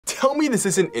Tell me this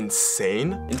isn't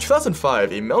insane? In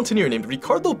 2005, a mountaineer named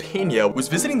Ricardo Peña was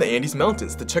visiting the Andes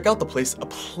Mountains to check out the place a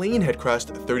plane had crashed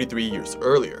 33 years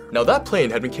earlier. Now that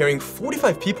plane had been carrying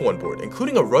 45 people on board,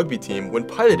 including a rugby team, when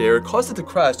pilot error caused it to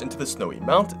crash into the snowy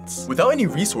mountains. Without any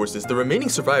resources, the remaining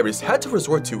survivors had to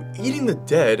resort to eating the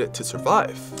dead to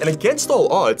survive. And against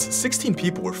all odds, 16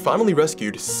 people were finally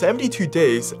rescued 72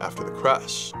 days after the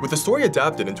crash. With the story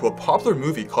adapted into a popular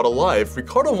movie called Alive,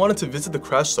 Ricardo wanted to visit the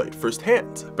crash site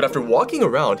firsthand. But after walking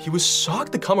around, he was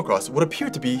shocked to come across what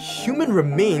appeared to be human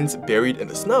remains buried in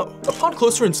the snow. Upon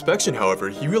closer inspection, however,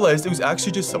 he realized it was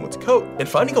actually just someone's coat. And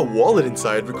finding a wallet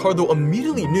inside, Ricardo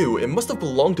immediately knew it must have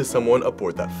belonged to someone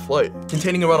aboard that flight.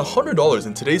 Containing around $100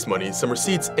 in today's money, some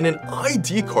receipts, and an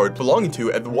ID card belonging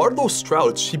to Eduardo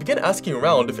Strauch, he began asking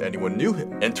around if anyone knew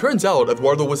him. And turns out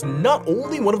Eduardo was not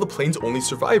only one of the plane's only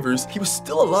survivors, he was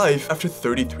still alive after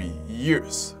 33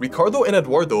 years. Ricardo and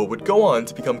Eduardo would go on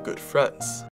to become good friends.